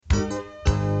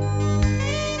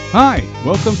Hi,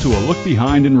 welcome to A Look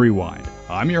Behind and Rewind.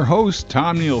 I'm your host,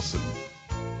 Tom Nielsen.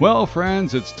 Well,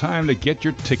 friends, it's time to get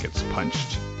your tickets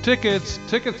punched. Tickets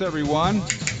everyone!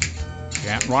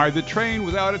 Can't ride the train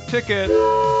without a ticket.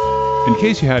 In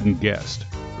case you hadn't guessed,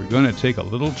 we're going to take a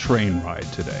little train ride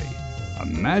today. A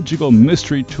magical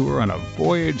mystery tour on a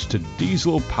voyage to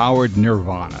diesel-powered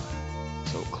nirvana.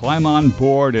 So climb on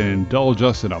board and indulge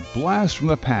us in a blast from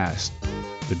the past.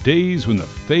 The days when the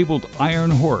fabled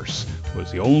Iron Horse was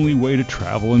the only way to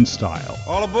travel in style.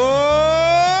 All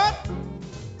aboard!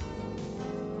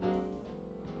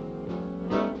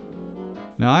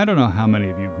 Now, I don't know how many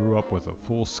of you grew up with a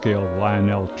full-scale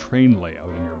Lionel train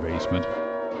layout in your basement.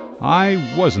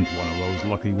 I wasn't one of those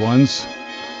lucky ones.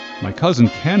 My cousin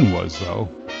Ken was, though.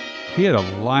 He had a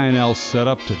Lionel set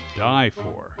up to die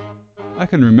for. I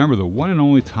can remember the one and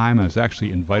only time I was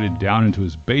actually invited down into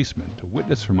his basement to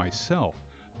witness for myself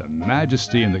the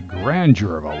majesty and the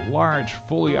grandeur of a large,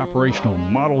 fully operational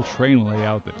model train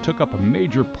layout that took up a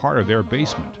major part of their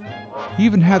basement. He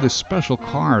even had the special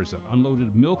cars that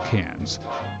unloaded milk cans,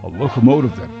 a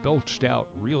locomotive that belched out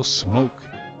real smoke,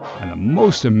 and the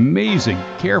most amazing,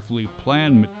 carefully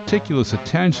planned, meticulous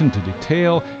attention to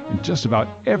detail in just about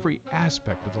every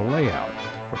aspect of the layout,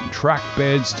 from track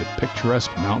beds to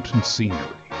picturesque mountain scenery.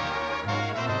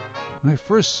 When I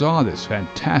first saw this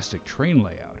fantastic train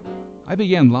layout, I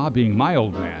began lobbying my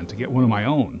old man to get one of my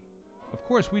own. Of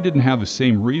course, we didn't have the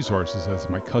same resources as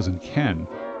my cousin Ken,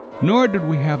 nor did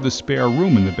we have the spare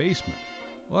room in the basement.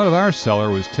 A lot of our cellar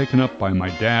was taken up by my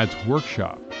dad's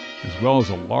workshop, as well as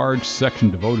a large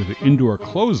section devoted to indoor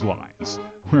clotheslines,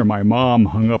 where my mom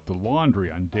hung up the laundry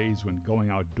on days when going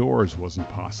outdoors wasn't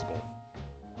possible.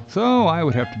 So I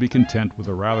would have to be content with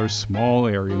a rather small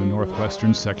area in the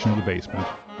northwestern section of the basement.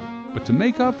 But to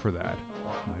make up for that,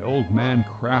 my old man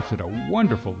crafted a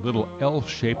wonderful little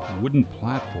L-shaped wooden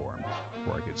platform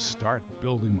where I could start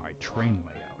building my train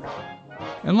layout.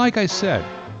 And like I said,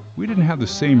 we didn't have the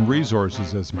same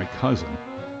resources as my cousin,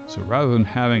 so rather than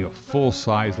having a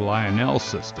full-size Lionel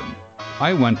system,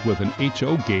 I went with an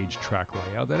HO gauge track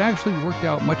layout that actually worked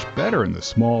out much better in the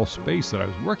small space that I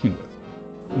was working with.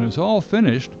 When it was all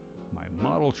finished, my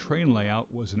model train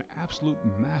layout was an absolute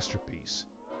masterpiece.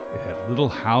 It had little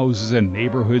houses and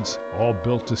neighborhoods all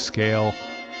built to scale,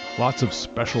 lots of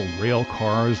special rail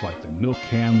cars like the milk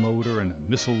can loader and the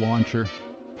missile launcher,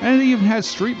 and it even had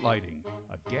street lighting,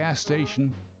 a gas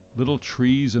station, little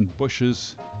trees and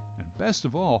bushes, and best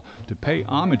of all, to pay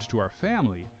homage to our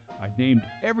family, I named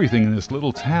everything in this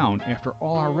little town after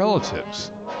all our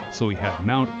relatives. So we had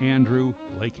Mount Andrew,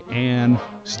 Lake Ann,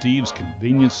 Steve's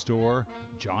Convenience Store,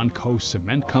 John Coe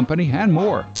Cement Company, and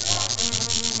more.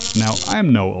 Now,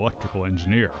 I'm no electrical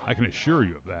engineer, I can assure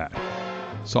you of that.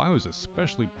 So I was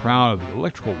especially proud of the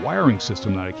electrical wiring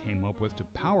system that I came up with to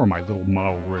power my little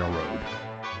model railroad.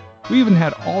 We even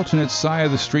had alternate side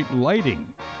of the street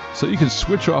lighting, so you could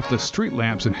switch off the street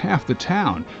lamps in half the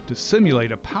town to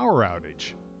simulate a power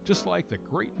outage, just like the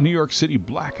great New York City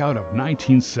blackout of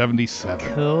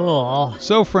 1977. Cool.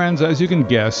 So friends, as you can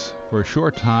guess, for a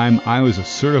short time I was a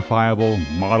certifiable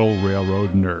model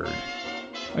railroad nerd.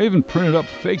 I even printed up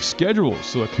fake schedules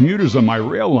so that commuters on my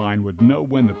rail line would know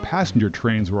when the passenger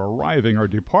trains were arriving or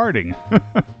departing.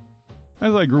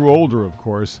 As I grew older, of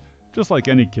course, just like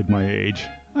any kid my age,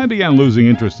 I began losing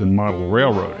interest in model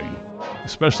railroading,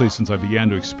 especially since I began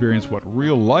to experience what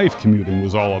real-life commuting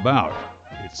was all about.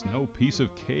 It's no piece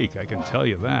of cake, I can tell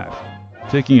you that.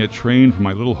 Taking a train from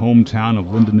my little hometown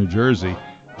of Linden, New Jersey,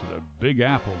 to the Big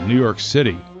Apple, New York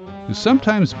City, can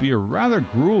sometimes be a rather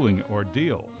grueling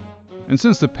ordeal. And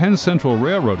since the Penn Central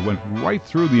Railroad went right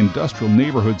through the industrial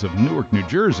neighborhoods of Newark, New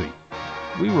Jersey,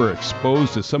 we were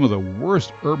exposed to some of the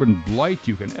worst urban blight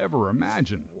you can ever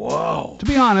imagine. Whoa! To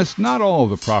be honest, not all of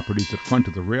the properties that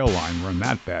fronted the rail line were in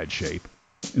that bad shape.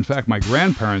 In fact, my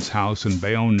grandparents' house in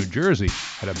Bayonne, New Jersey,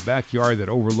 had a backyard that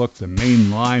overlooked the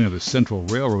main line of the Central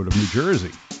Railroad of New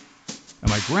Jersey. And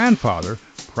my grandfather,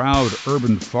 proud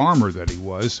urban farmer that he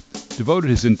was, devoted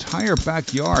his entire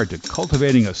backyard to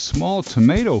cultivating a small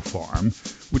tomato farm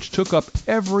which took up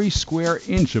every square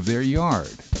inch of their yard.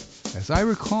 As I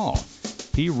recall,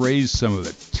 he raised some of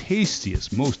the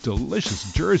tastiest, most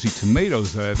delicious Jersey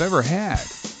tomatoes that I've ever had.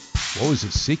 What was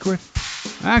his secret?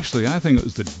 Actually, I think it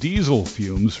was the diesel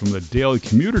fumes from the daily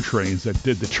commuter trains that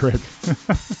did the trick.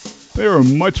 They were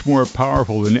much more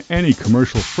powerful than any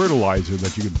commercial fertilizer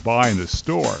that you could buy in the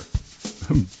store.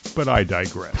 But I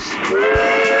digress.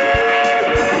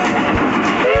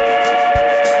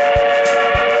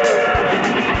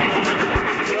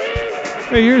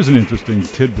 Hey, here's an interesting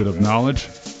tidbit of knowledge.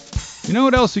 You know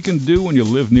what else you can do when you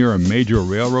live near a major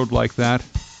railroad like that?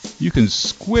 You can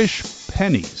squish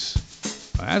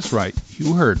pennies. That's right,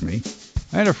 you heard me.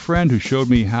 I had a friend who showed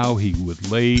me how he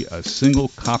would lay a single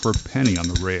copper penny on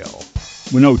the rail,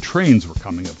 when no trains were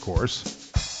coming, of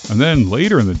course. And then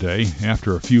later in the day,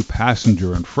 after a few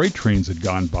passenger and freight trains had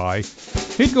gone by,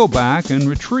 he'd go back and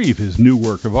retrieve his new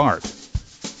work of art.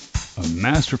 A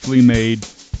masterfully made,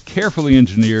 carefully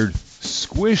engineered,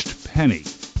 squished penny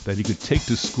that he could take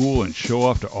to school and show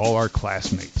off to all our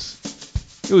classmates.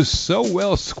 It was so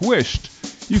well squished,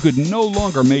 you could no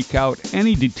longer make out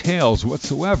any details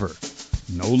whatsoever.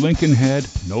 No Lincoln head,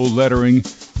 no lettering,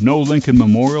 no Lincoln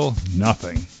Memorial,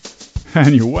 nothing.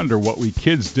 And you wonder what we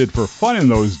kids did for fun in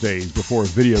those days before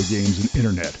video games and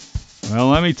internet. Well,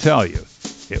 let me tell you,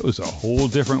 it was a whole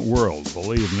different world,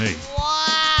 believe me.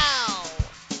 Wow!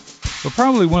 But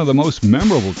probably one of the most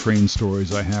memorable train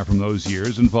stories I have from those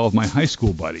years involved my high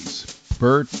school buddies,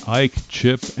 Bert, Ike,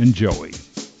 Chip, and Joey.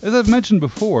 As I've mentioned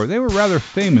before, they were rather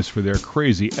famous for their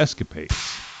crazy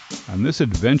escapades, and this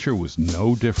adventure was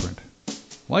no different.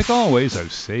 Like always,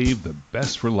 I've saved the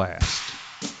best for last.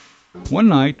 One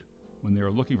night, when they were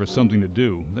looking for something to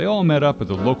do, they all met up at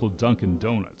the local Dunkin'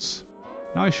 Donuts.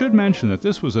 Now, I should mention that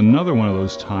this was another one of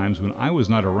those times when I was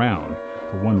not around,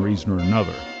 for one reason or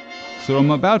another. So what I'm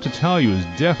about to tell you is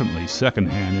definitely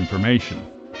secondhand information,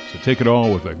 so take it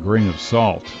all with a grain of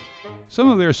salt. Some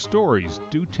of their stories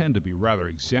do tend to be rather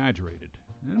exaggerated,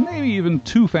 and maybe even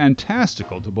too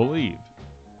fantastical to believe.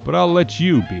 But I'll let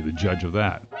you be the judge of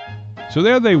that. So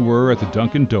there they were at the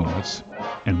Dunkin' Donuts,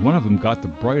 and one of them got the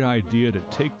bright idea to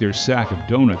take their sack of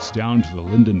donuts down to the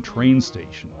Linden train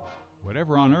station.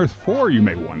 Whatever on earth for, you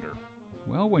may wonder?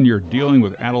 Well, when you're dealing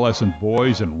with adolescent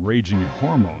boys and raging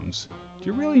hormones, do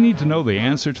you really need to know the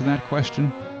answer to that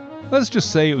question? Let's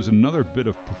just say it was another bit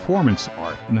of performance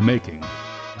art in the making.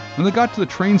 When they got to the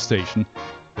train station,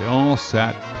 they all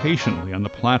sat patiently on the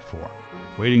platform,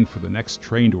 waiting for the next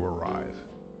train to arrive.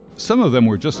 Some of them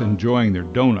were just enjoying their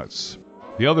donuts.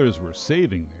 The others were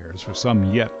saving theirs for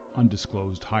some yet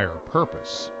undisclosed higher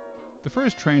purpose. The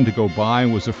first train to go by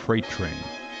was a freight train,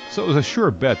 so it was a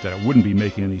sure bet that it wouldn't be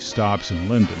making any stops in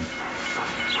Linden.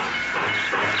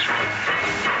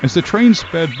 As the train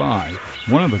sped by,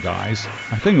 one of the guys,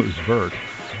 I think it was Bert,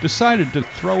 decided to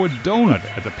throw a donut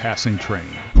at the passing train.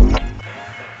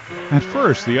 At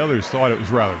first, the others thought it was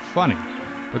rather funny,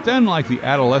 but then, like the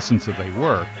adolescents that they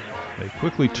were, they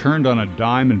quickly turned on a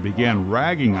dime and began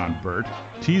ragging on Bert,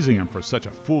 teasing him for such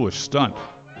a foolish stunt.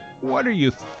 "What are you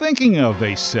thinking of?"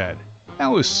 they said. "That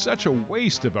was such a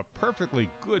waste of a perfectly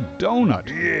good donut."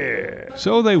 Yeah.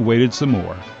 So they waited some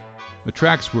more. The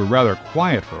tracks were rather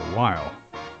quiet for a while,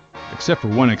 except for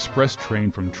one express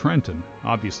train from Trenton,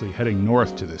 obviously heading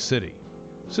north to the city.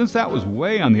 Since that was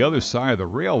way on the other side of the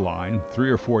rail line, 3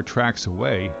 or 4 tracks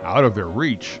away, out of their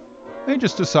reach, they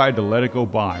just decided to let it go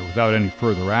by without any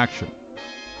further action.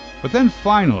 But then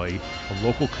finally, a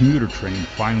local commuter train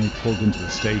finally pulled into the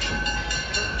station.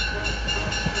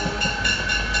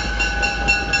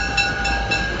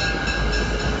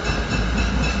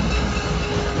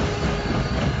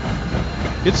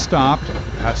 It stopped,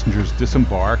 passengers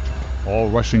disembarked, all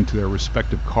rushing to their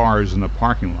respective cars in the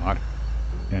parking lot,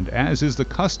 and as is the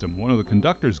custom, one of the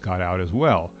conductors got out as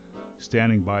well,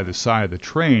 standing by the side of the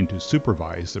train to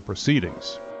supervise the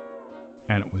proceedings.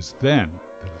 And it was then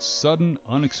that a sudden,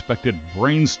 unexpected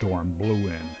brainstorm blew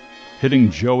in, hitting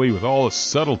Joey with all the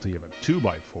subtlety of a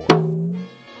 2x4.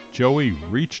 Joey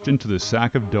reached into the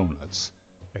sack of donuts,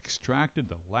 extracted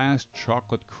the last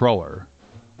chocolate cruller,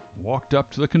 walked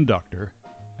up to the conductor,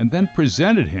 and then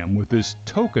presented him with this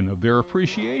token of their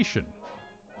appreciation.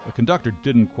 The conductor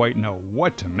didn't quite know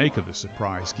what to make of the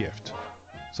surprise gift.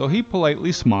 So he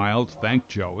politely smiled, thanked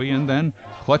Joey, and then,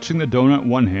 clutching the donut in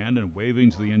one hand and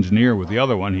waving to the engineer with the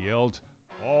other one, he yelled,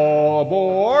 "All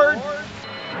aboard!"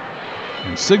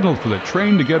 and signaled for the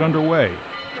train to get underway,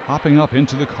 hopping up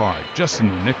into the car just in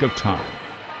the nick of time.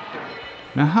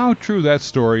 Now, how true that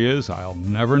story is, I'll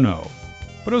never know.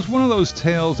 But it was one of those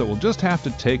tales that we'll just have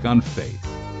to take on faith.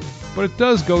 But it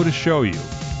does go to show you,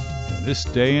 in this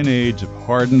day and age of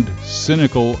hardened,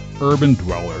 cynical urban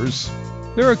dwellers,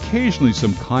 there are occasionally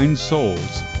some kind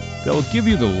souls that will give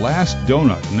you the last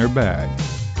donut in their bag,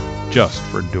 just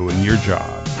for doing your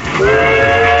job.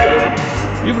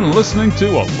 You've been listening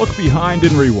to A Look Behind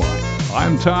and Rewind.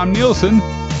 I'm Tom Nielsen.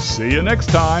 See you next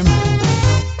time.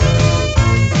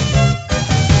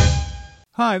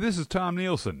 Hi, this is Tom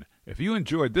Nielsen. If you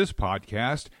enjoyed this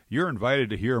podcast, you're invited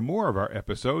to hear more of our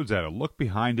episodes at A Look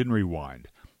Behind and Rewind.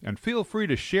 And feel free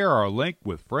to share our link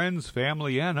with friends,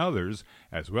 family, and others,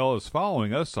 as well as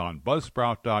following us on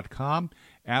Buzzsprout.com,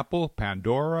 Apple,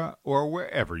 Pandora, or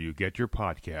wherever you get your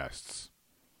podcasts.